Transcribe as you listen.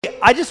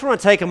I just want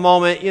to take a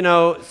moment.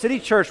 City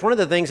Church, one of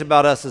the things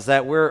about us is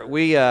that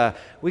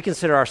we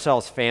consider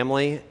ourselves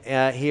family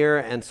here,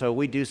 and so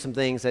we do some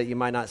things that you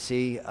might not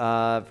see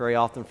very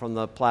often from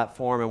the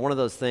platform. And one of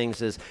those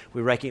things is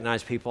we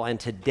recognize people. And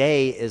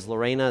today is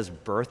Lorena's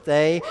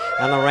birthday,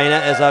 and Lorena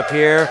is up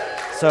here.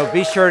 So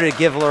be sure to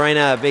give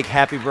Lorena a big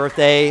happy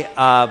birthday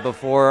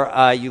before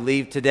you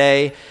leave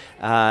today.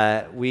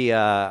 We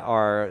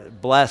are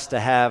blessed to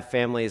have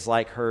families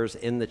like hers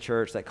in the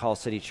church that call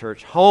City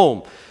Church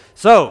home.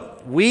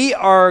 So we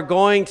are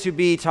going to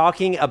be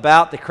talking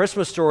about the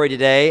Christmas story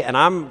today, and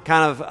I'm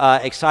kind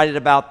of excited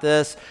about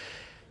this.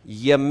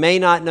 You may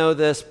not know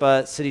this,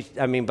 but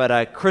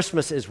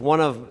Christmas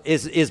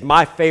is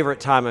my favorite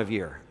time of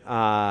year.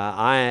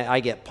 I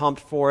get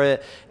pumped for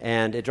it,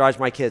 and it drives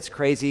my kids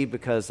crazy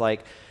because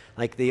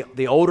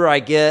the older I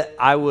get,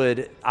 I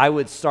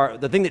would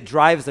start. The thing that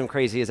drives them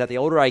crazy is that the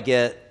older I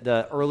get,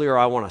 the earlier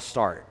I want to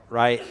start,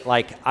 right?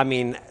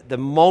 The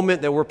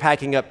moment that we're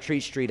packing up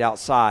Treat Street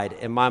outside,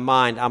 in my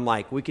mind, I'm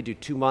like, we could do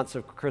 2 months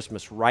of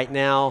Christmas right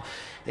now.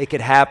 It could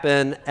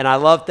happen. And I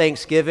love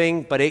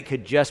Thanksgiving, but it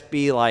could just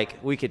be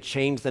we could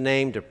change the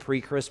name to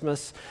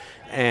pre-Christmas.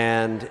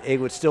 And it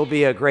would still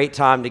be a great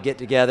time to get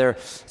together.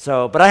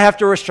 But I have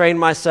to restrain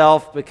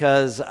myself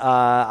because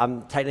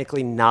I'm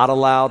technically not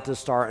allowed to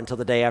start until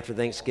the day after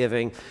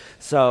Thanksgiving.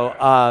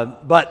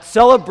 But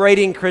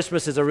celebrating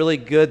Christmas is a really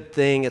good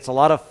thing. It's a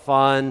lot of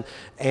fun.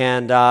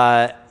 And,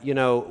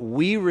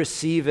 we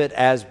receive it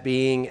as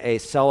being a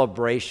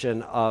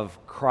celebration of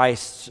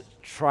Christ's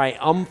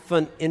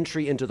triumphant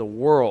entry into the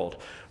world,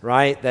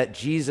 right, that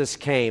Jesus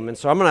came. And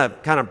so I'm going to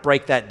kind of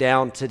break that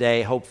down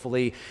today,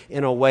 hopefully,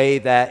 in a way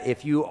that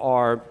if you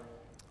are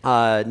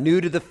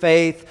new to the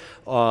faith,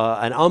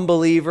 an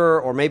unbeliever,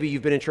 or maybe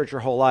you've been in church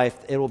your whole life,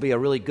 it will be a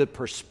really good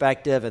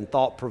perspective and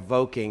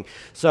thought-provoking.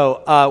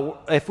 So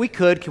if we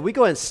could we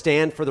go ahead and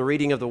stand for the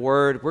reading of the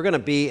Word? We're going to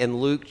be in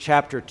Luke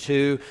chapter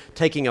 2,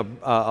 taking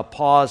a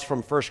pause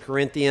from 1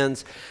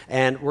 Corinthians,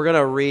 and we're going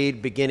to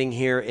read beginning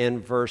here in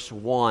verse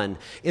 1.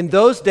 In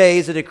those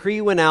days, a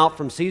decree went out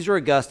from Caesar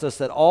Augustus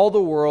that all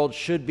the world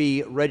should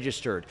be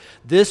registered.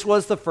 This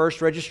was the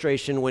first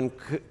registration when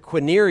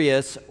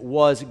Quirinius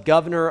was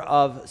governor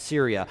of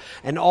Syria,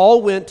 and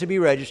all went to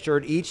be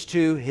registered, each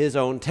to his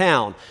own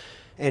town.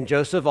 And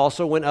Joseph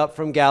also went up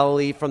from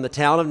Galilee, from the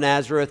town of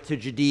Nazareth to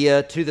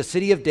Judea, to the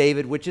city of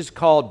David, which is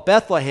called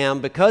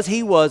Bethlehem, because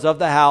he was of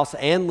the house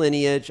and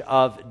lineage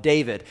of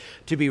David,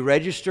 to be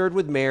registered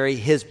with Mary,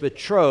 his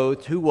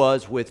betrothed, who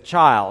was with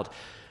child.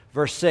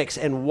 Verse 6,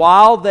 and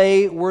while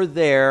they were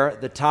there,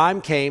 the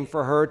time came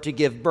for her to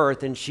give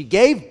birth, and she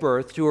gave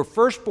birth to her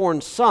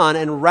firstborn son,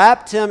 and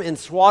wrapped him in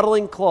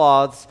swaddling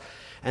cloths,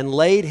 and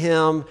laid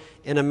him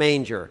in a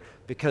manger,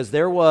 because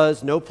there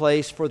was no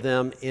place for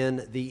them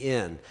in the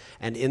inn.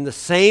 And in the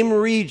same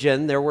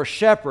region there were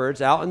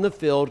shepherds out in the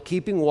field,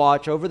 keeping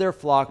watch over their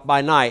flock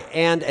by night.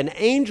 And an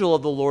angel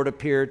of the Lord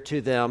appeared to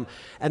them,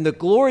 and the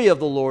glory of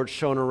the Lord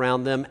shone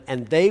around them,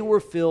 and they were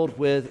filled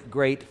with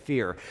great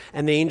fear.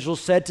 And the angel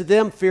said to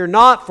them, fear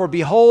not, for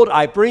behold,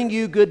 I bring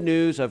you good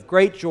news of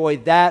great joy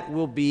that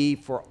will be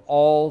for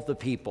all the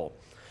people.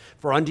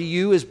 For unto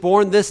you is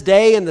born this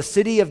day in the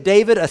city of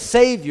David a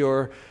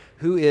Savior,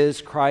 who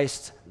is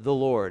Christ the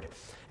Lord.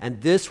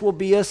 And this will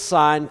be a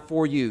sign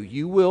for you.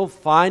 You will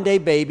find a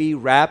baby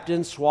wrapped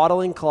in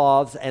swaddling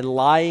cloths and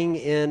lying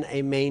in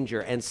a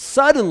manger. And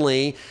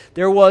suddenly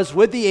there was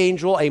with the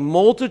angel a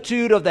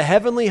multitude of the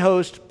heavenly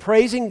host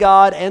praising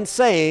God and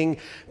saying,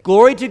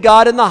 glory to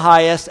God in the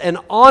highest, and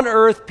on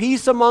earth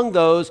peace among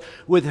those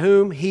with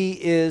whom he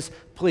is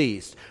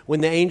pleased.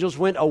 When the angels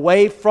went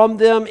away from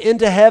them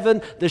into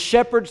heaven, the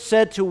shepherds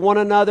said to one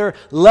another,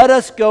 let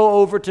us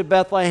go over to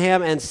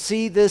Bethlehem and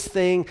see this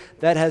thing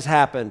that has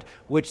happened,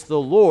 which the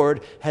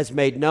Lord has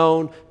made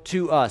known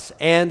to us.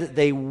 And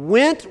they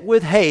went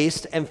with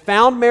haste and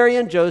found Mary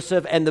and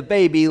Joseph and the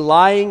baby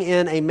lying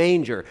in a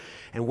manger.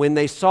 And when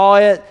they saw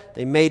it,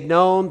 they made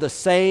known the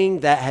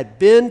saying that had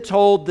been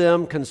told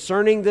them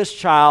concerning this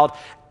child,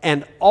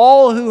 and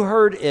all who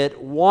heard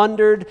it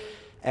wondered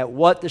at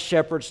what the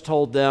shepherds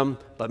told them.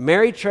 But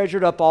Mary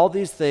treasured up all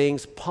these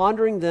things,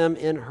 pondering them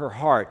in her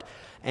heart.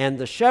 And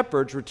the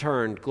shepherds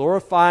returned,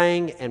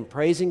 glorifying and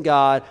praising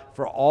God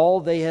for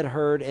all they had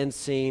heard and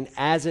seen,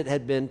 as it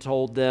had been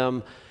told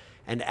them.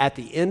 And at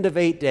the end of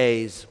 8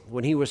 days,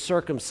 when he was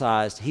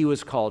circumcised, he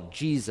was called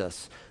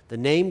Jesus, the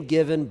name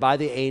given by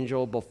the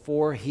angel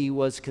before he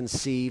was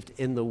conceived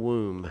in the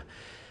womb.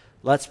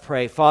 Let's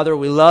pray. Father,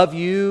 we love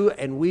you,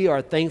 and we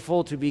are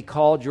thankful to be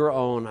called your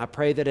own. I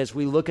pray that as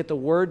we look at the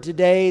word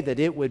today, that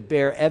it would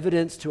bear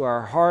evidence to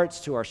our hearts,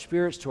 to our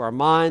spirits, to our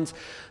minds,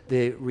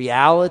 the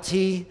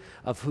reality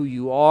of who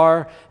you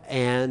are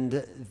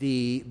and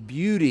the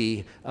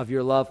beauty of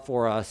your love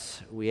for us.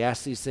 We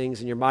ask these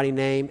things in your mighty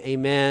name.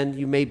 Amen.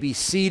 You may be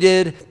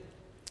seated.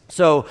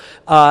 So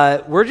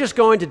we're just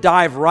going to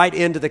dive right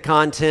into the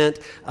content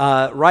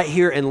right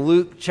here in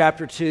Luke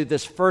chapter 2,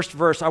 this first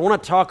verse. I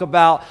want to talk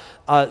about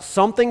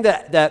something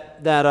that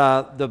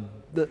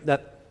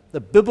the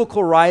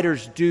biblical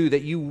writers do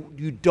that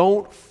you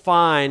don't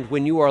find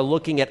when you are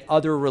looking at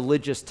other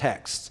religious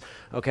texts,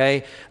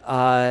 okay?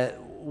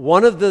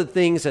 One of the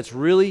things that's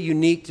really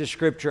unique to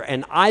Scripture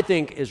and I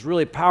think is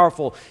really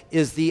powerful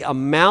is the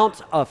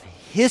amount of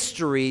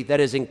history that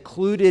is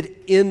included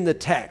in the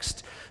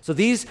text. So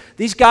these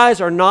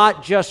guys are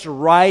not just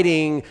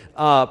writing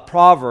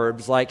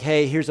proverbs like,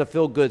 hey, here's a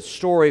feel-good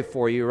story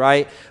for you,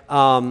 right?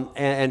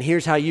 And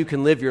here's how you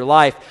can live your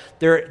life.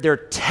 They're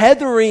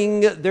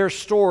tethering their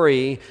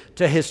story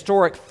to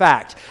historic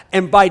fact.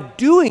 And by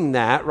doing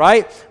that,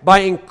 right, by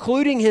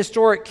including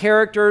historic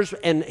characters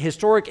and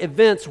historic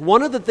events,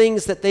 one of the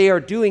things that they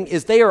are doing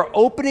is they are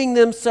opening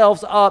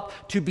themselves up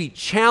to be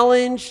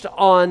challenged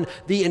on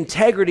the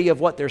integrity of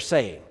what they're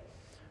saying,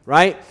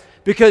 right?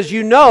 Because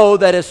you know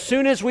that as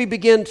soon as we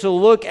begin to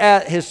look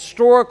at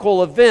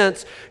historical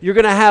events, you're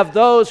going to have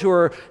those who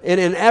are in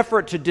an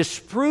effort to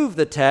disprove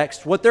the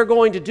text. What they're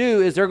going to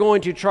do is they're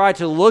going to try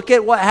to look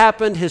at what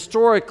happened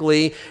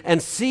historically and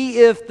see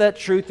if that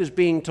truth is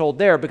being told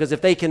there. Because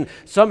if they can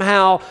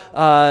somehow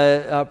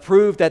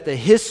prove that the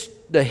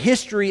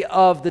history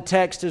of the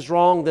text is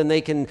wrong, then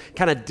they can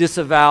kind of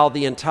disavow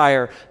the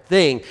entire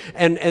thing.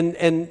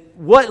 And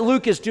what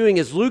Luke is doing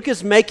is Luke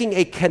is making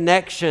a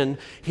connection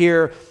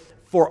here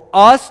for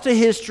us to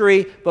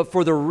history, but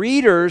for the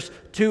readers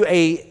to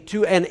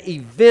an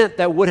event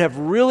that would have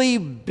really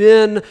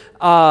been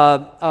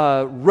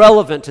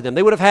relevant to them.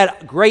 They would have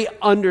had great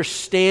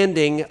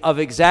understanding of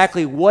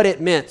exactly what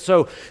it meant.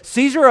 So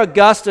Caesar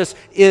Augustus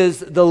is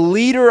the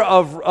leader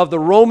of the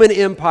Roman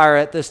Empire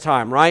at this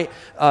time, right?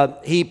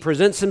 He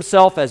presents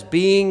himself as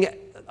being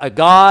a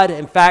god.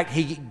 In fact,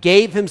 he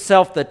gave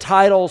himself the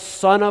title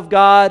Son of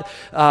God.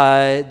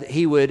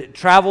 He would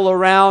travel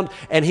around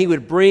and he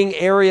would bring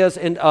areas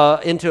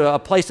into a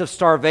place of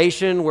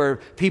starvation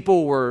where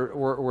people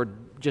were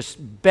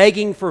just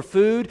begging for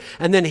food.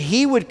 And then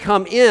he would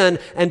come in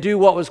and do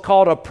what was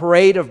called a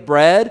parade of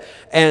bread.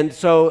 And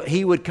so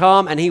he would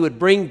come and he would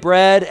bring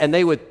bread and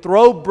they would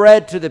throw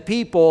bread to the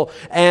people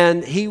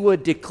and he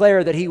would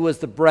declare that he was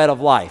the bread of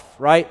life,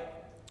 right?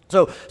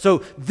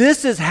 So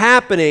this is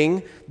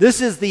happening. This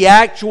is the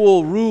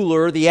actual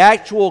ruler, the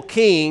actual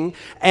king,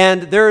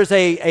 and there's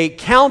a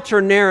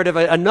counter narrative,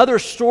 another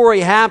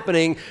story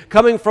happening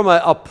coming from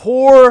a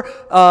poor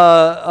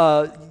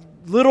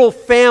little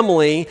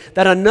family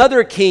that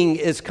another king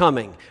is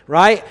coming,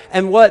 right?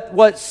 And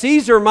what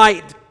Caesar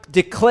might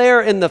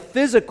declare in the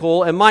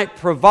physical and might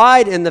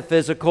provide in the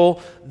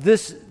physical,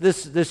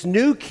 this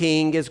new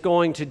king is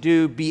going to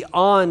do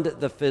beyond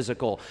the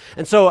physical.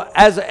 And so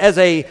as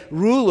a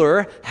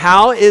ruler,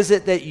 how is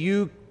it that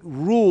you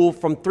rule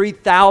from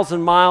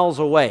 3,000 miles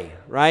away,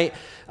 right?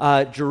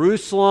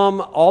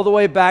 Jerusalem all the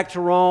way back to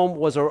Rome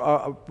was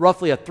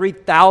roughly a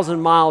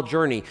 3,000-mile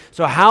journey.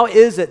 So how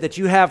is it that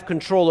you have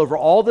control over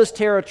all this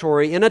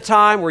territory in a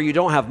time where you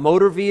don't have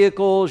motor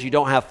vehicles, you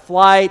don't have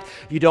flight,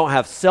 you don't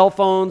have cell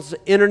phones,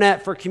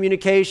 internet for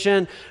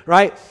communication,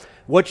 right?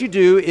 What you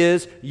do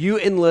is you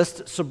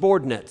enlist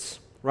subordinates,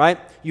 right?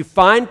 You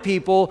find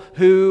people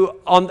who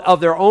of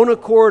their own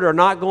accord are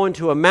not going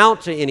to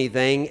amount to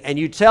anything, and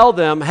you tell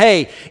them,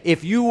 hey,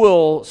 if you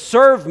will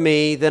serve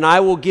me, then I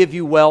will give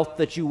you wealth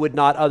that you would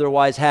not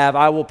otherwise have.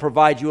 I will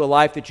provide you a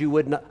life that you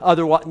would not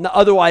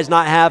otherwise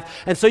not have.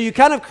 And so you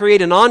kind of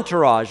create an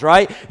entourage,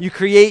 right? You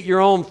create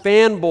your own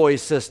fanboy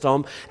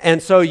system,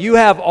 and so you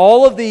have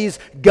all of these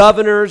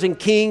governors and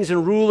kings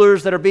and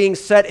rulers that are being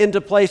set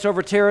into place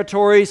over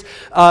territories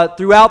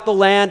throughout the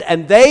land,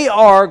 and they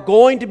are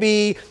going to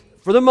be,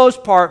 for the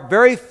most part,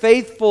 very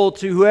faithful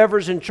to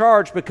whoever's in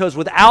charge, because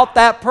without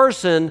that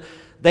person,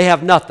 they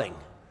have nothing.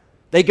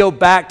 They go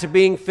back to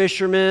being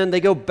fishermen,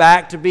 they go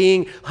back to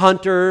being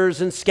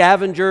hunters and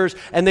scavengers,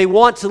 and they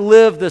want to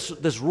live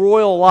this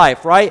royal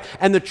life, right?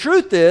 And the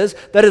truth is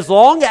that as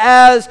long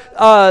as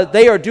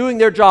they are doing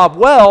their job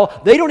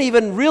well, they don't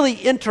even really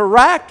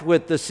interact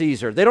with the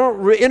Caesar. They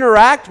don't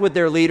interact with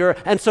their leader,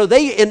 and so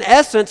they, in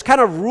essence,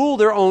 kind of rule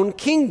their own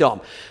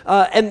kingdom.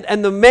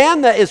 And the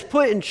man that is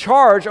put in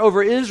charge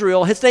over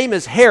Israel, his name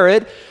is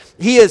Herod.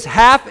 He is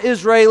half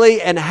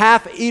Israeli and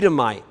half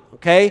Edomite.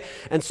 Okay,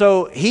 and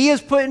so he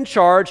is put in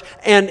charge,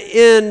 and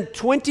in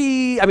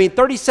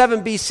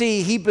 37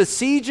 BC, he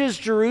besieges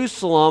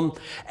Jerusalem,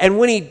 and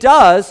when he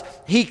does,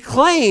 he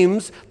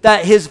claims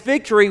that his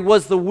victory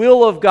was the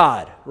will of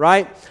God,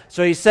 right?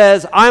 So he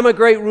says, I'm a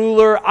great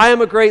ruler, I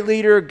am a great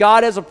leader,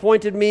 God has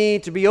appointed me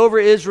to be over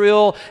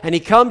Israel, and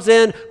he comes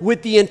in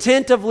with the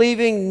intent of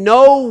leaving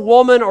no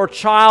woman or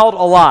child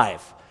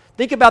alive.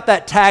 Think about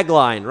that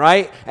tagline,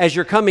 right, as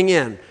you're coming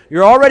in.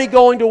 You're already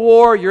going to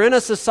war. You're in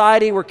a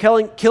society where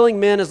killing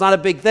men is not a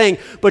big thing.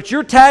 But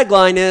your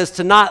tagline is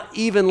to not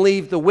even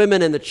leave the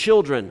women and the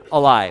children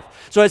alive.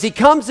 So as he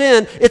comes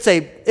in, it's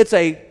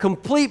a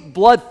complete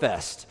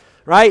bloodfest,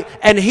 right?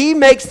 And he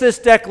makes this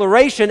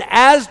declaration,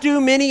 as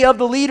do many of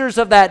the leaders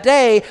of that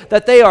day,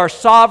 that they are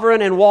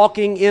sovereign and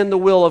walking in the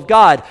will of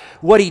God.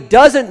 What he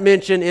doesn't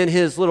mention in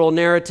his little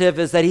narrative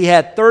is that he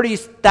had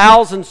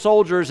 30,000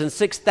 soldiers and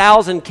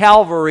 6,000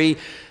 cavalry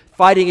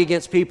fighting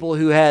against people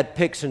who had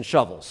picks and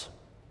shovels,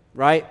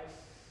 right?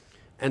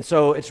 And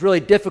so it's really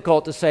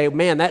difficult to say,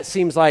 man, that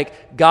seems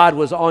like God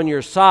was on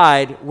your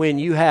side when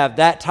you have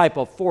that type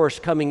of force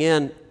coming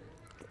in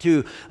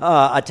to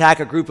attack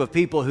a group of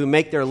people who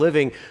make their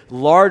living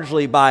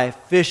largely by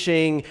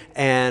fishing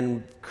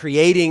and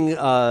creating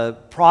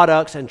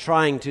products and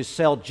trying to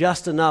sell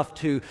just enough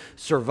to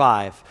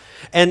survive.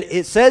 And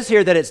it says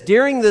here that it's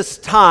during this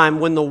time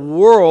when the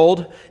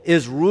world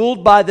is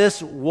ruled by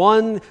this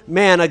one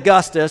man,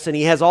 Augustus, and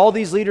he has all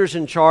these leaders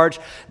in charge,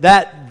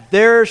 that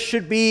there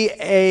should be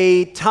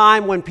a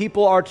time when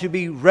people are to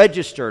be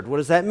registered. What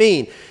does that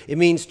mean? It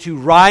means to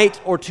write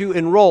or to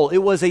enroll. It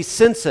was a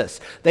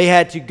census. They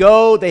had to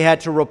go, they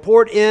had to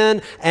report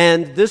in,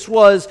 and this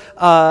was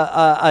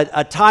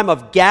a time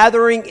of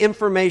gathering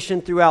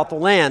information throughout the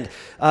land.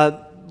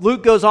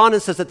 Luke goes on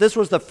and says that this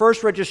was the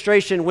first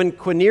registration when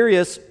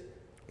Quirinius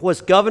was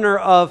governor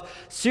of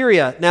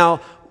Syria.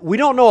 Now, we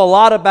don't know a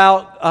lot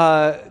about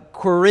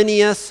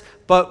Quirinius,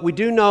 but we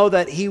do know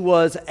that he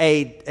was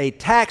a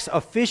tax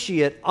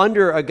officiate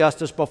under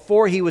Augustus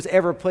before he was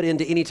ever put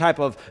into any type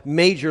of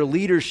major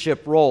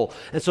leadership role.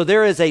 And so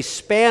there is a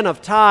span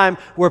of time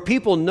where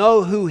people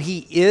know who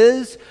he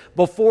is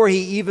before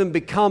he even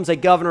becomes a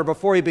governor,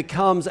 before he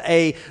becomes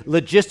a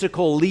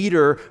logistical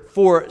leader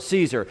for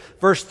Caesar.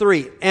 Verse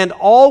 3, and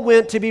all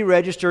went to be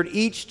registered,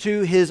 each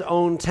to his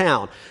own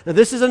town. Now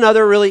this is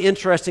another really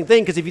interesting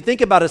thing, because if you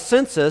think about a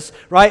census,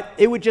 right,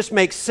 it would just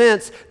make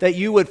sense that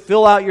you would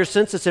fill out your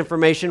census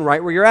information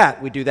right where you're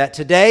at. We do that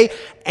today,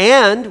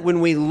 and when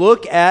we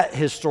look at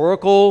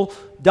historical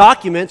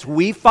documents,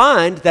 we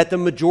find that the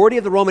majority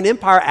of the Roman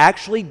Empire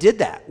actually did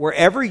that.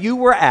 Wherever you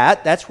were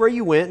at, that's where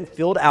you went and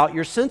filled out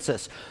your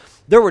census.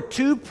 There were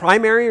two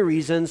primary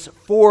reasons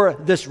for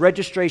this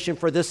registration,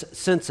 for this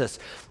census.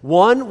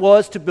 One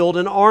was to build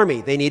an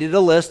army. They needed a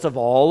list of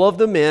all of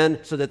the men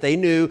so that they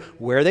knew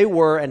where they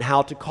were and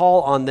how to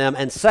call on them.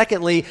 And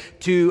secondly,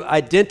 to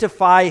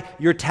identify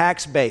your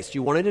tax base.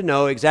 You wanted to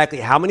know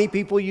exactly how many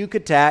people you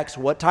could tax,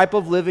 what type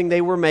of living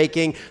they were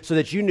making, so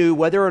that you knew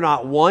whether or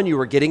not, one, you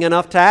were getting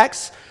enough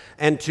tax,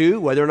 and two,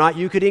 whether or not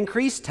you could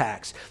increase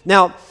tax.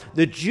 Now,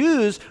 the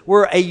Jews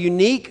were a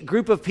unique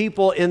group of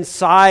people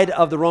inside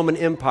of the Roman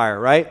Empire,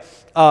 right?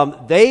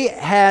 They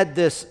had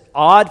this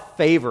odd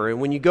favor, and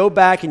when you go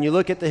back and you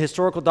look at the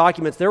historical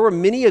documents, there were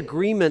many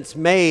agreements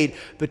made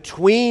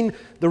between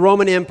the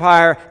Roman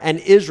Empire and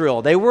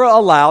Israel. They were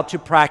allowed to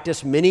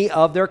practice many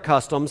of their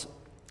customs,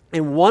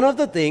 and one of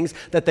the things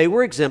that they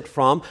were exempt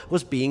from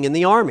was being in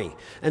the army.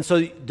 And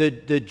so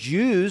the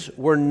Jews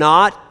were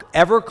not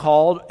ever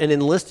called and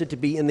enlisted to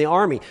be in the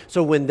army.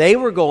 So when they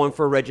were going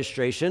for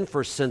registration,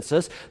 for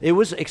census, it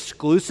was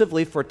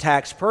exclusively for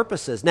tax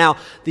purposes. Now,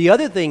 the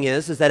other thing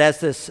is that as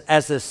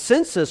the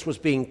census was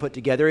being put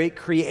together, it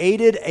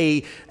created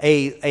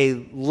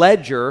a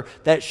ledger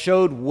that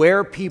showed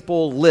where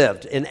people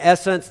lived. In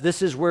essence,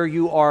 this is where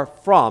you are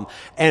from.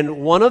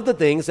 And one of the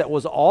things that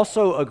was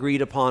also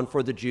agreed upon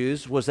for the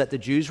Jews was that the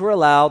Jews were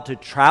allowed to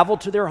travel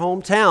to their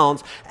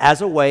hometowns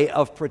as a way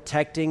of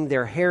protecting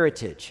their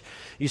heritage.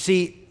 You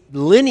see,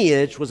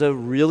 lineage was a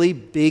really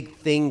big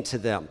thing to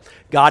them.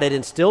 God had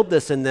instilled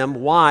this in them.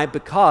 Why?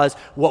 Because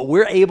what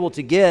we're able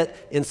to get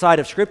inside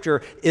of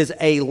Scripture is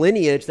a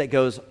lineage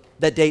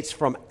that dates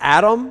from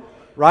Adam,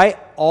 right,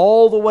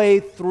 all the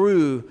way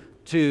through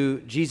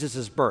to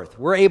Jesus' birth.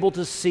 We're able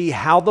to see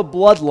how the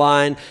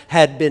bloodline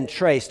had been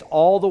traced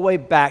all the way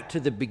back to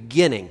the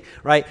beginning,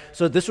 right?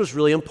 So this was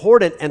really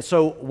important. And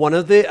so one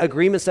of the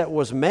agreements that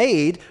was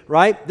made,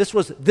 right, this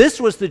was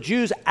the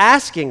Jews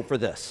asking for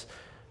this.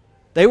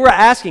 They were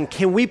asking,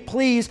 can we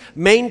please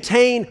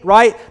maintain,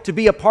 right, to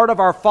be a part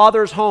of our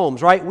father's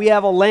homes, right? We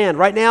have a land.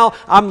 Right now,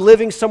 I'm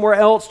living somewhere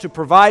else to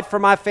provide for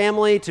my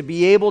family, to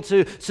be able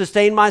to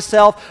sustain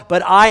myself,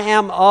 but I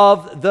am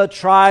of the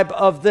tribe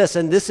of this,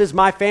 and this is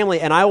my family,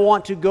 and I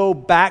want to go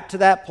back to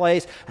that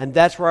place, and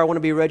that's where I want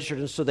to be registered.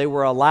 And so they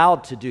were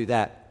allowed to do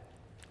that.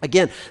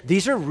 Again,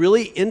 these are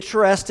really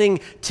interesting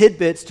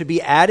tidbits to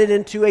be added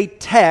into a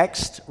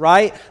text,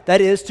 right,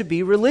 that is to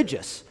be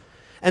religious.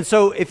 And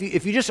so if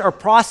you just are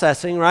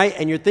processing, right,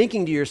 and you're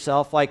thinking to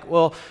yourself like,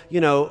 well,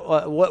 you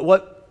know,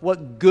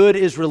 what good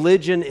is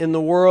religion in the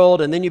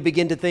world? And then you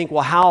begin to think,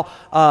 well, how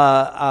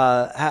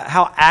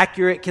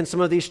accurate can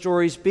some of these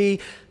stories be?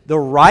 The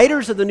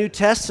writers of the New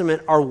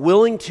Testament are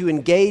willing to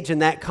engage in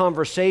that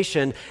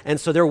conversation, and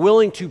so they're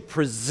willing to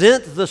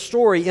present the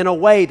story in a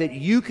way that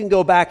you can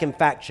go back and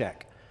fact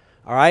check,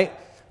 all right?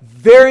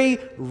 Very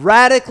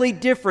radically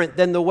different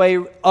than the way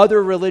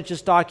other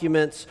religious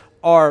documents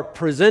are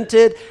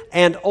presented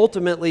and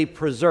ultimately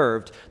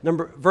preserved.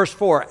 Verse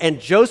 4, and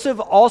Joseph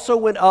also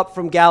went up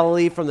from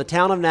Galilee, from the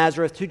town of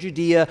Nazareth to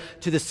Judea,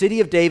 to the city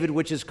of David,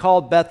 which is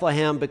called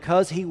Bethlehem,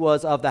 because he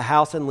was of the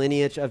house and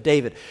lineage of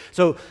David.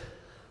 So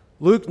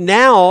Luke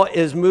now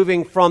is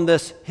moving from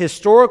this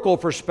historical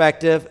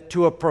perspective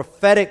to a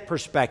prophetic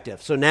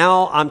perspective. So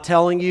now I'm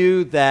telling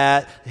you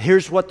that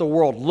here's what the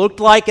world looked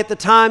like at the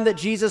time that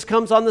Jesus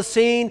comes on the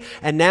scene.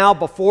 And now,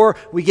 before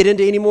we get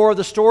into any more of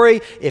the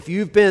story, if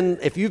you've been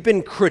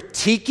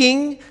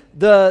critiquing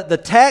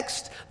the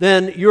text,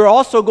 then you're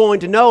also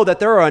going to know that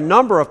there are a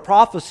number of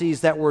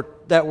prophecies that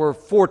were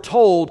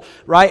foretold,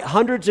 right,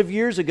 hundreds of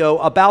years ago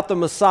about the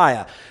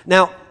Messiah.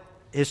 Now,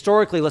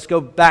 historically, let's go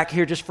back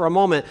here just for a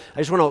moment. I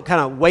just want to kind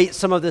of weight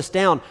some of this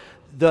down.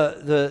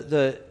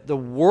 The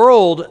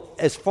world,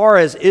 as far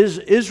as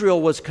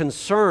Israel was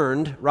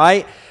concerned,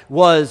 right,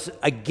 was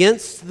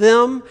against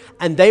them,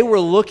 and they were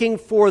looking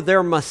for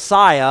their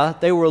Messiah.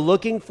 They were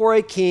looking for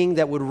a king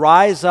that would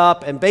rise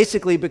up and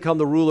basically become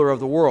the ruler of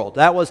the world.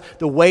 That was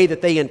the way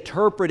that they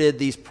interpreted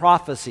these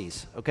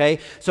prophecies, okay?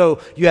 So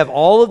you have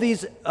all of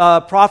these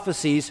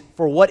prophecies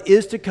for what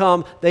is to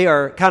come. They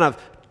are kind of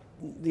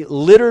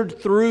littered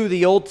through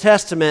the Old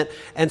Testament.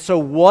 And so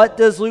what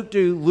does Luke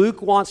do?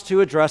 Luke wants to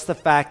address the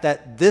fact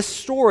that this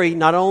story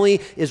not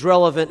only is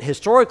relevant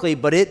historically,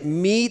 but it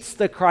meets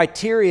the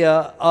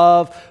criteria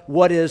of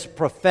what is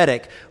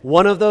prophetic.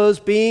 One of those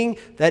being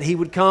that he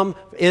would come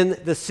in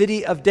the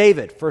city of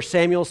David, 1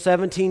 Samuel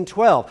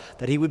 17:12,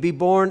 that he would be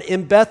born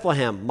in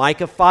Bethlehem,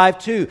 Micah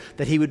 5:2,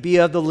 that he would be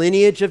of the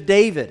lineage of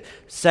David,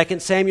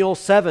 2 Samuel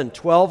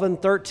 7:12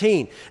 and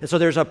 13. And so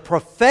there's a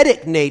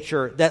prophetic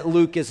nature that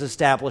Luke is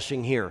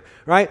establishing here,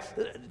 right?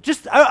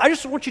 I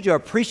just want you to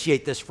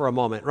appreciate this for a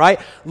moment, right?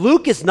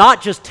 Luke is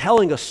not just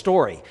telling a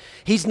story.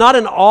 He's not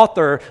an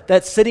author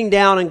that's sitting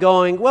down and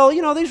going, well,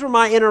 you know, these were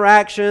my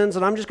interactions,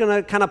 and I'm just going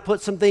to kind of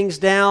put some things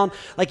down.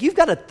 Like, you've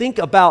got to think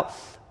about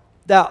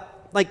that.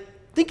 Like,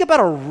 think about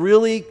a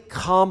really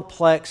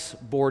complex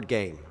board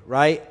game,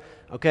 right?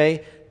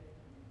 Okay?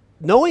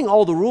 Knowing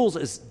all the rules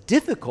is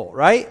difficult,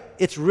 right?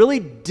 It's really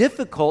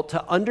difficult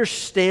to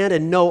understand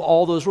and know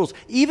all those rules,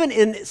 even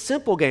in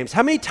simple games.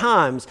 How many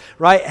times,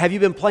 right, have you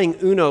been playing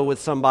Uno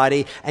with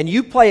somebody and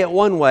you play it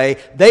one way,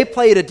 they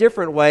play it a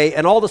different way,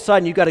 and all of a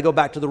sudden you got to go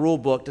back to the rule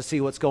book to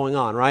see what's going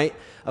on, right?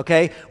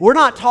 Okay? We're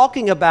not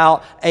talking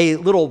about a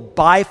little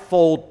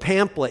bifold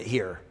pamphlet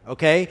here.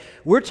 Okay?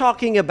 We're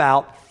talking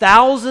about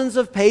thousands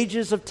of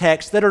pages of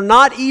text that are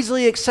not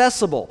easily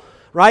accessible,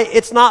 right?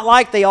 It's not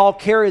like they all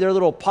carry their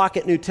little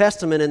pocket New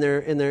Testament in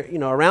their you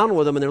know, around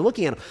with them and they're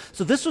looking at them.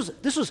 So this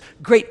was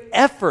great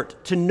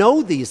effort to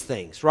know these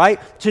things, right?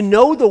 To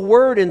know the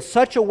word in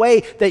such a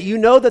way that you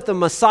know that the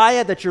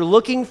Messiah that you're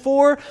looking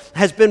for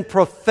has been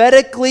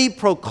prophetically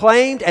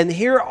proclaimed, and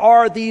here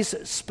are these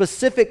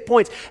specific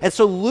points. And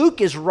so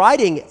Luke is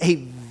writing a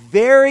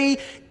very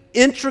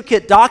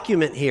intricate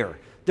document here.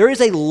 There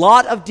is a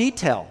lot of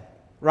detail,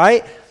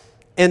 right?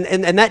 And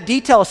that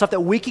detail is stuff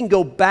that we can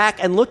go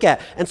back and look at.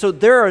 And so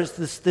there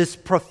is this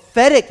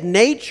prophetic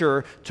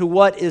nature to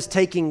what is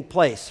taking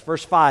place.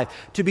 Verse 5,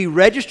 to be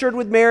registered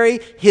with Mary,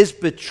 his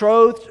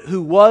betrothed,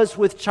 who was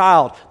with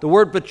child. The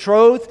word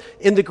betrothed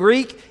in the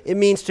Greek, it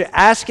means to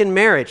ask in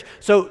marriage.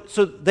 So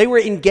they were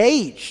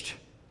engaged.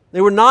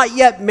 They were not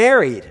yet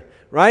married,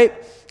 right?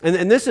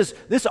 And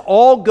this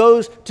all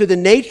goes to the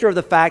nature of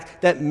the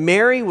fact that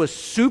Mary was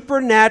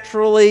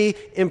supernaturally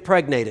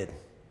impregnated.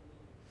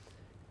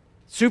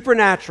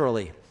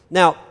 Supernaturally.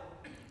 Now,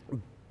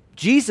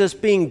 Jesus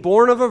being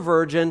born of a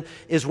virgin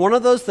is one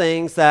of those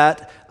things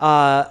that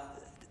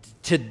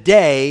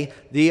today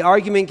the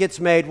argument gets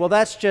made, well,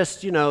 that's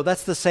just, you know,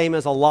 that's the same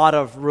as a lot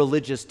of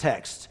religious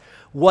texts.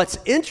 What's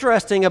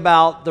interesting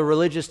about the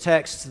religious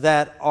texts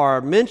that are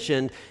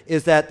mentioned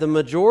is that the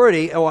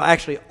majority, or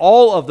actually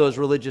all of those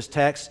religious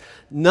texts,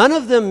 none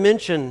of them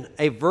mention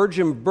a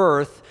virgin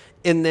birth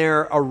in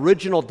their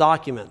original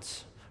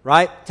documents,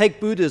 right?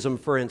 Take Buddhism,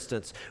 for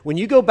instance. When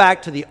you go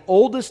back to the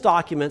oldest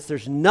documents,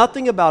 there's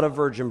nothing about a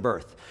virgin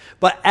birth.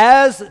 But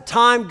as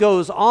time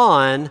goes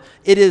on,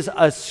 it is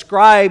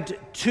ascribed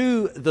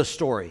to the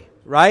story,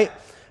 right?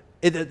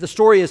 The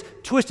story is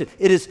twisted.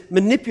 It is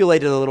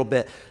manipulated a little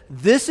bit.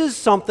 This is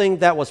something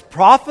that was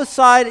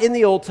prophesied in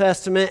the Old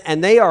Testament,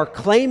 and they are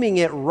claiming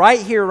it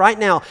right here, right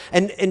now.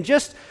 And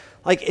just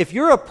like, if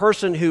you're a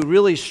person who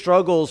really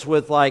struggles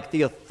with like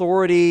the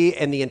authority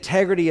and the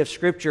integrity of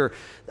Scripture,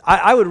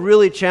 I would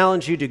really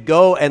challenge you to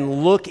go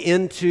and look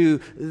into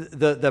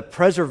the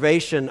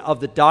preservation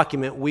of the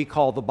document we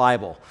call the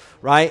Bible,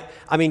 right?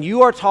 I mean,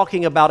 you are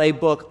talking about a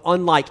book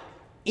unlike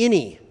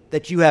any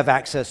that you have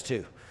access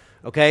to.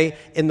 Okay,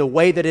 in the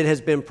way that it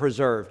has been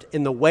preserved,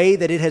 in the way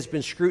that it has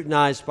been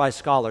scrutinized by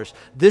scholars.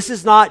 This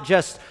is not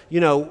just, you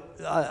know,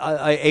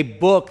 a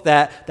book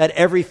that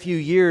every few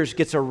years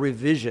gets a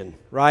revision,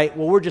 right?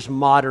 Well, we're just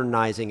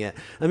modernizing it.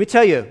 Let me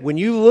tell you, when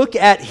you look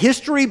at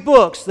history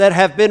books that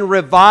have been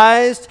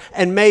revised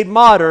and made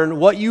modern,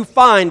 what you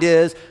find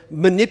is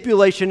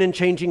manipulation and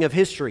changing of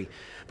history.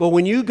 But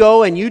when you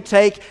go and you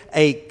take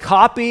a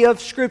copy of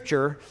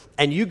Scripture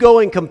and you go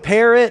and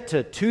compare it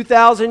to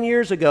 2,000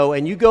 years ago,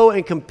 and you go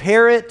and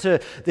compare it to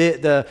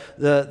the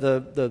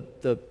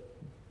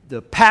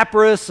the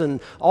papyrus and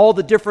all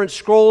the different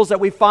scrolls that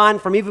we find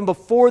from even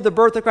before the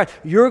birth of Christ,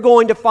 you're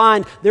going to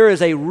find there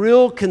is a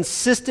real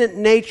consistent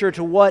nature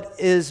to what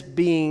is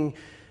being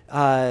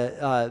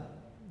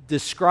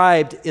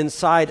described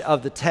inside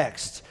of the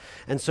text.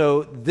 And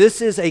so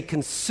this is a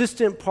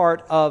consistent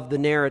part of the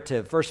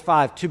narrative. Verse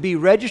 5, to be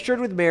registered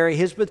with Mary,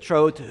 his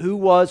betrothed, who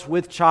was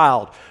with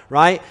child,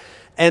 right?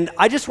 And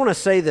I just want to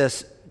say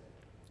this.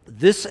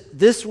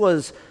 This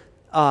was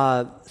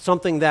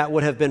something that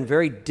would have been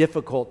very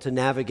difficult to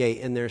navigate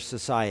in their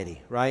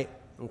society, right?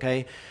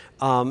 Okay?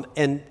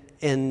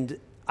 And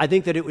I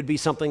think that it would be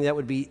something that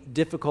would be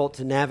difficult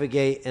to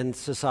navigate in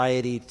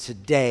society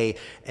today.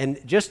 And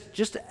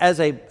just as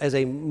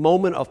a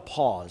moment of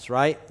pause,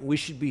 right? We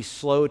should be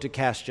slow to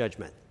cast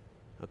judgment,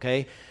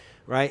 okay?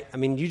 Right? I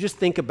mean, you just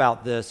think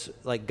about this.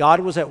 Like, God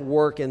was at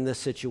work in this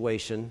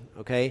situation,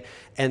 okay?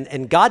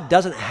 And God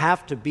doesn't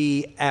have to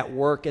be at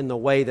work in the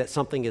way that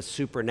something is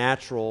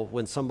supernatural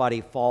when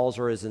somebody falls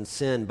or is in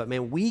sin. But,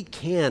 man, we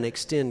can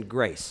extend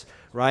grace,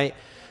 right?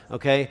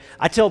 Okay,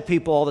 I tell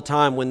people all the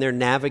time when they're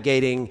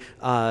navigating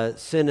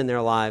sin in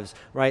their lives,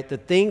 right?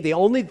 The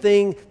only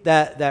thing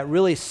that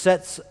really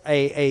sets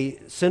a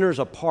sinners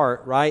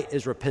apart, right,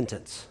 is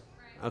repentance.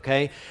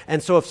 Okay,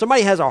 and so if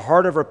somebody has a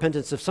heart of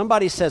repentance, if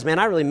somebody says, "Man,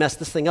 I really messed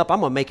this thing up.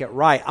 I'm gonna make it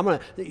right. I'm gonna,"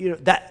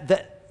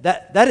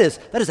 that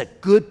is a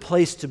good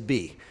place to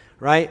be,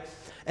 right?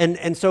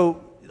 And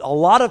so a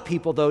lot of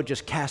people though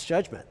just cast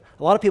judgment.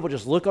 A lot of people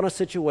just look on a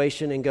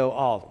situation and go,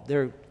 oh,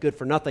 they're good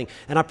for nothing.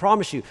 And I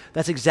promise you,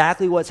 that's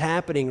exactly what's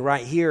happening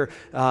right here.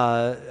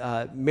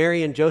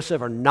 Mary and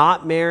Joseph are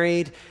not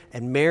married,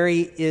 and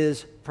Mary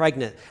is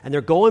pregnant. And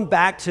they're going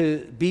back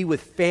to be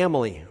with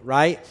family,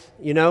 right?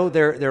 You know,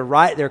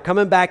 they're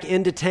coming back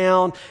into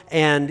town,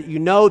 and you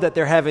know that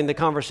they're having the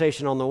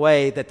conversation on the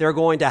way, that they're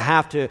going to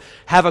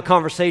have a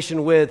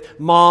conversation with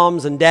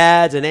moms and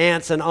dads and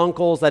aunts and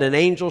uncles, that an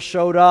angel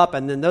showed up,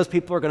 and then those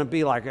people are going to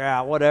be like, yeah,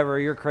 whatever,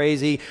 you're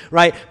crazy,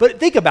 right? But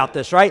think about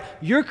this, right?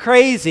 You're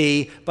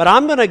crazy, but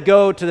I'm going to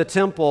go to the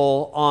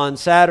temple on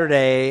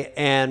Saturday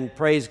and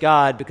praise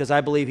God because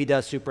I believe he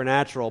does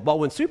supernatural. But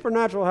when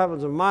supernatural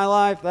happens in my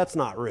life, that's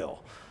not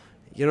real.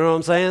 You know what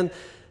I'm saying?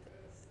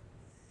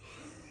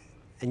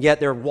 And yet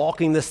they're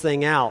walking this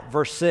thing out.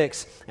 Verse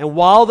 6, and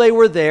while they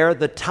were there,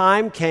 the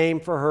time came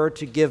for her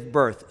to give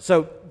birth.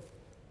 So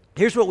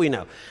here's what we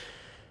know.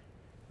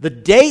 The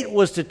date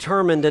was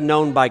determined and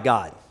known by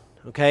God,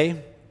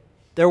 okay?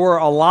 There were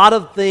a lot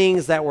of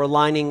things that were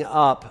lining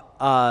up.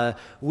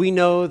 We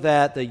know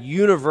that the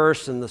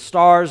universe and the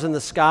stars in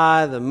the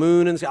sky, the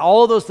moon and the sky,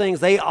 all of those things,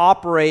 they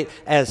operate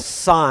as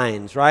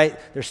signs, right?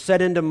 They're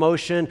set into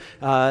motion.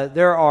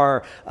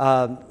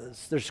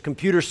 There's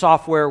computer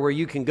software where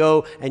you can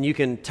go and you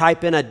can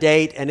type in a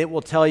date and it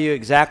will tell you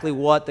exactly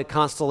what the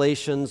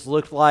constellations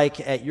look like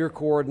at your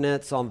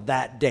coordinates on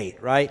that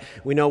date, right?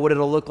 We know what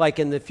it'll look like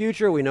in the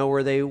future. We know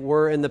where they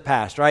were in the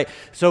past, right?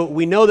 So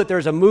we know that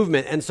there's a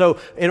movement. And so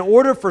in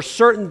order for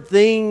certain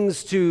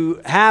things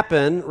to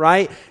happen,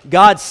 right,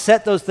 God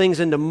set those things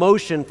into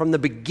motion from the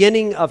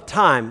beginning of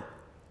time.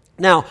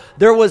 Now,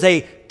 there was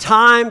a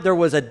time, there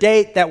was a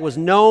date that was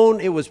known,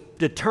 it was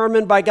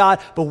determined by God,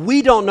 but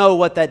we don't know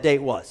what that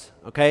date was,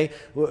 okay?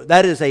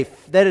 That is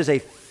a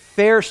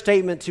fair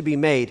statement to be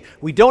made.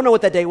 We don't know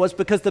what that date was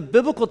because the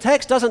biblical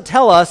text doesn't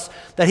tell us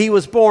that he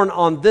was born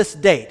on this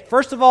date.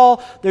 First of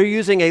all, they're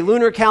using a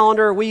lunar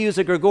calendar. We use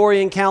a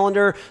Gregorian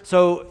calendar.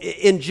 So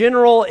in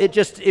general,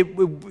 it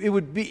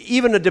would be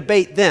even a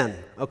debate then,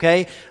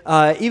 okay?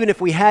 Even if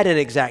we had an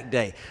exact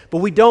day. But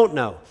we don't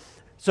know.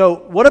 So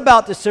what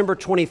about December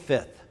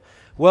 25th?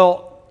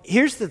 Well,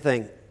 here's the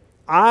thing.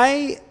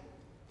 I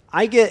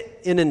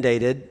get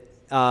inundated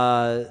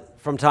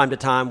from time to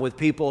time with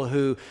people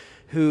who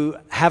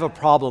have a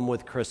problem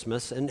with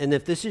Christmas. And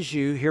if this is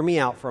you, hear me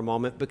out for a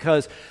moment,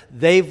 because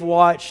they've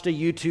watched a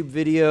YouTube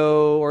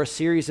video or a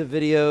series of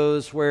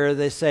videos where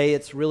they say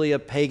it's really a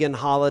pagan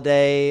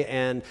holiday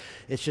and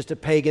it's just a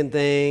pagan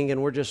thing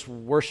and we're just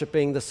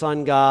worshiping the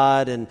sun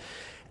god.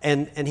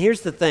 And here's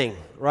the thing,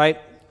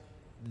 right?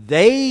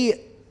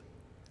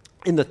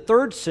 In the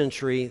 3rd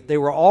century,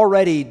 there were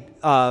already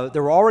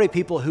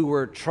people who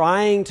were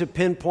trying to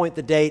pinpoint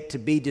the date to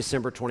be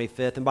December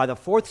 25th, and by the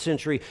 4th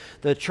century,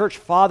 the church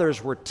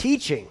fathers were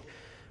teaching,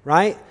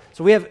 right?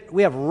 So we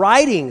have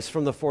writings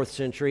from the 4th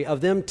century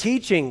of them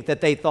teaching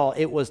that they thought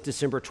it was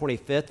December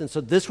 25th, and so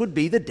this would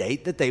be the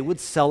date that they would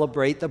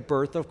celebrate the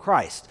birth of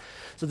Christ.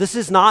 So this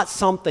is not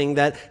something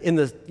that in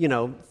the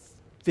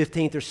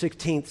 15th or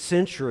 16th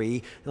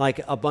century,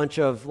 like a bunch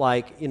of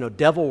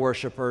devil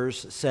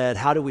worshipers said,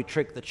 how do we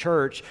trick the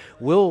church?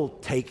 We'll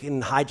take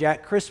and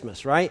hijack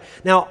Christmas, right?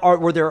 Now,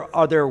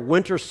 are there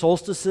winter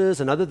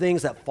solstices and other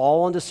things that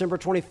fall on December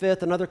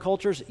 25th in other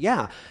cultures?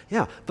 Yeah.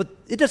 But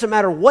it doesn't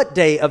matter what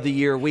day of the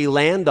year we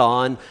land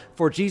on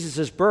for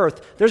Jesus'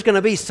 birth, there's going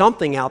to be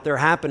something out there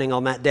happening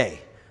on that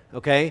day.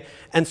 Okay?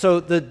 And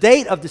so the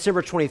date of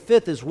December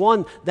 25th is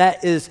one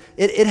that is,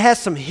 it has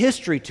some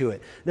history to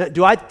it. Now,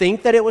 do I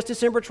think that it was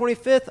December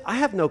 25th? I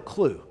have no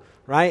clue,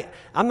 right?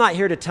 I'm not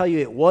here to tell you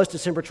it was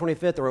December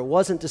 25th or it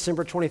wasn't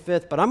December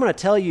 25th, but I'm going to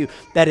tell you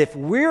that if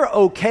we're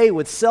okay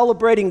with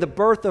celebrating the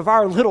birth of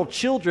our little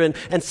children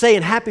and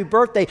saying happy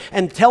birthday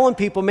and telling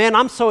people, man,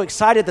 I'm so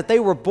excited that they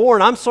were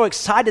born, I'm so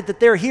excited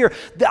that they're here,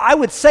 I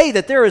would say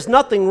that there is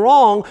nothing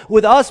wrong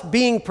with us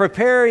being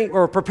preparing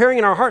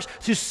in our hearts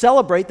to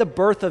celebrate the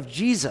birth of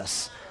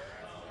Jesus.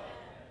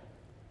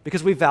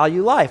 Because we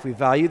value life. We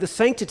value the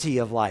sanctity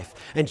of life.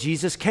 And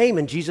Jesus came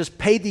and Jesus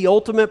paid the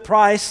ultimate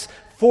price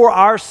for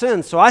our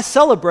sins. So I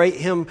celebrate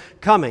him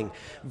coming.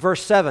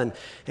 Verse 7,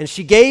 and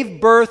she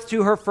gave birth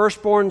to her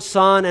firstborn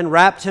son and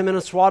wrapped him in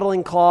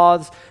swaddling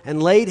cloths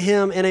and laid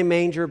him in a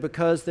manger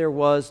because there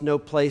was no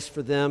place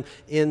for them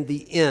in the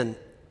inn.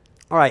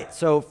 All right,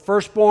 so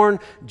firstborn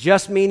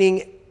just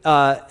meaning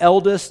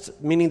eldest,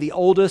 meaning the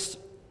oldest.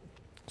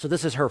 So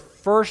this is her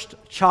first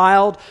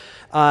child.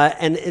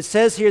 And it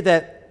says here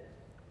that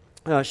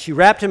she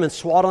wrapped him in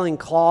swaddling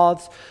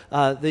cloths.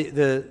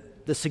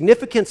 The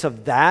significance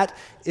of that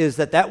is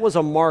that was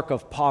a mark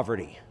of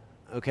poverty,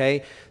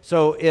 okay?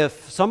 So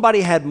if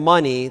somebody had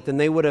money, then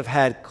they would have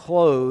had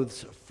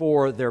clothes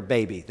for their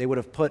baby. They would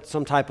have put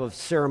some type of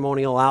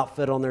ceremonial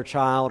outfit on their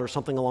child or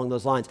something along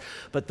those lines.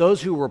 But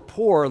those who were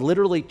poor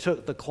literally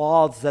took the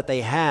cloths that they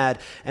had,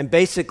 and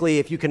basically,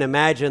 if you can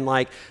imagine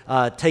like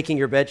taking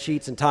your bed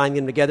sheets and tying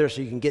them together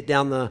so you can get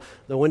down the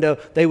window,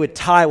 they would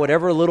tie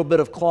whatever little bit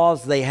of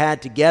cloths they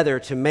had together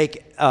to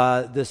make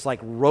this like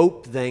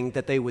rope thing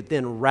that they would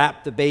then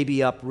wrap the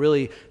baby up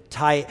really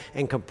tight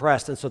and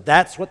compressed. And so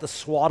that's what the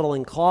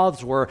swaddling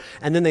cloths were.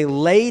 And then they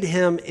laid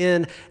him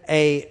in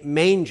a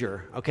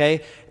manger,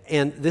 okay?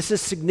 And this is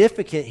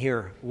significant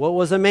here. What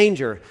was a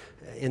manger?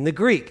 In the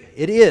Greek,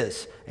 it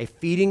is a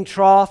feeding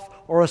trough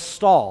or a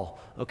stall,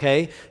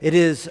 okay? It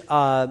is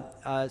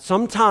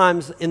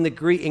sometimes in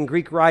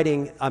Greek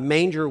writing, a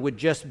manger would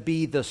just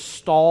be the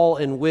stall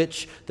in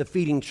which the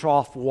feeding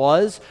trough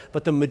was,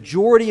 but the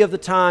majority of the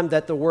time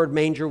that the word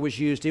manger was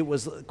used, it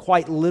was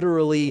quite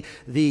literally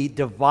the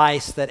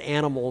device that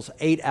animals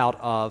ate out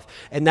of,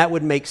 and that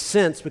would make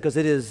sense because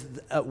it is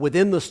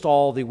within the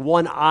stall the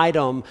one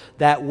item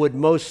that would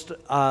most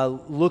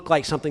look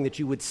like something that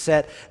you would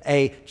set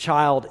a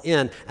child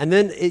in. And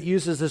then it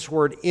uses this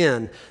word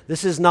inn.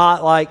 This is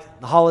not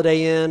like the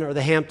Holiday Inn or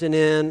the Hampton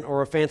Inn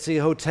or a fancy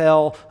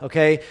hotel,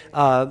 okay?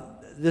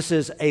 This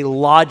is a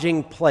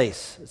lodging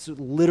place. It's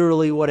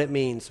literally what it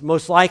means.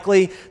 Most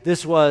likely,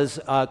 this was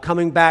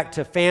coming back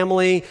to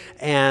family,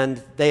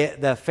 and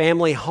the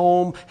family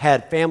home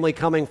had family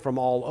coming from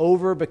all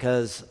over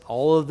because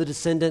all of the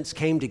descendants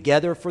came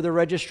together for the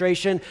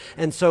registration.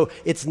 And so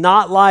it's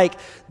not like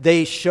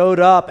they showed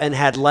up and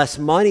had less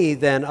money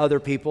than other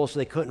people, so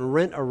they couldn't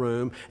rent a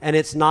room. And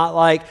it's not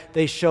like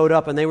they showed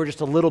up and they were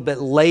just a little bit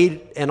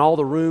late and all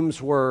the rooms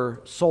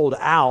were sold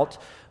out,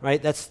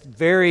 right? That's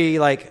very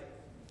like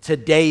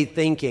today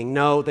thinking.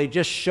 No, they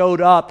just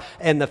showed up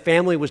and the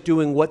family was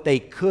doing what they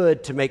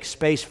could to make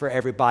space for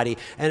everybody.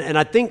 And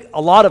I think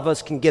a lot of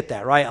us can get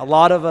that, right? A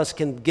lot of us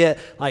can get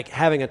like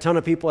having a ton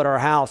of people at our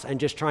house and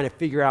just trying to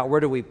figure out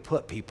where do we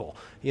put people,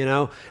 you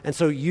know? And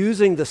so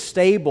using the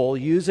stable,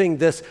 using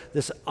this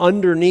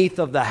underneath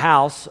of the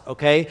house,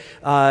 okay,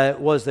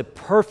 was the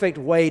perfect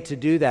way to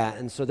do that.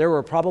 And so there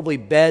were probably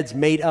beds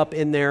made up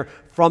in there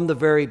from the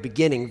very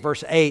beginning.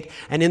 Verse 8,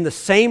 and in the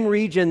same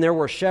region there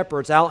were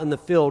shepherds out in the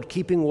field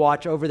keeping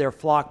watch over their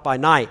flock by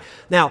night.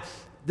 Now,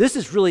 this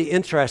is really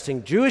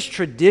interesting. Jewish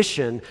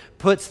tradition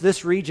puts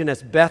this region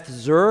as Beth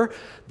Zur,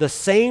 the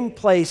same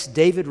place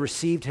David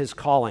received his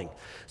calling.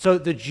 So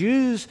the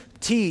Jews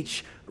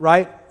teach,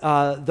 right,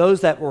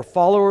 those that were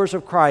followers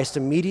of Christ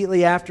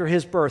immediately after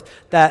his birth,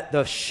 that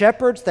the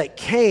shepherds that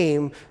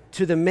came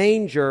to the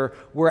manger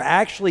were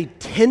actually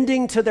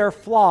tending to their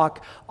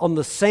flock on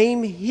the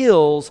same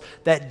hills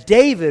that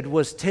David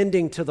was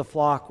tending to the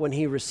flock when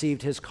he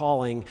received his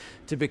calling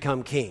to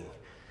become king,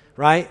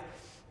 right?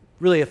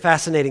 Really a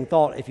fascinating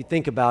thought if you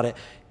think about it.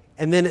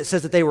 And then it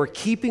says that they were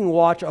keeping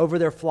watch over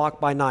their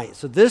flock by night.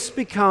 So this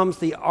becomes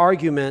the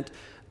argument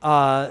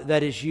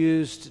that is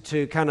used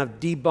to kind of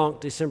debunk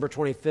December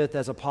 25th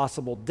as a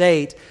possible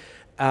date.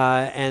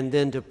 And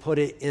then to put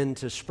it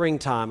into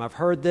springtime. I've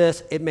heard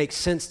this. It makes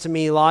sense to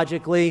me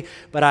logically,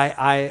 but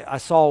I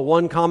saw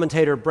one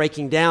commentator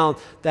breaking down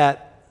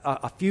that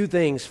a few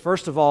things.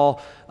 First of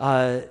all,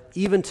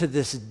 even to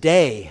this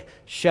day,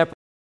 shepherds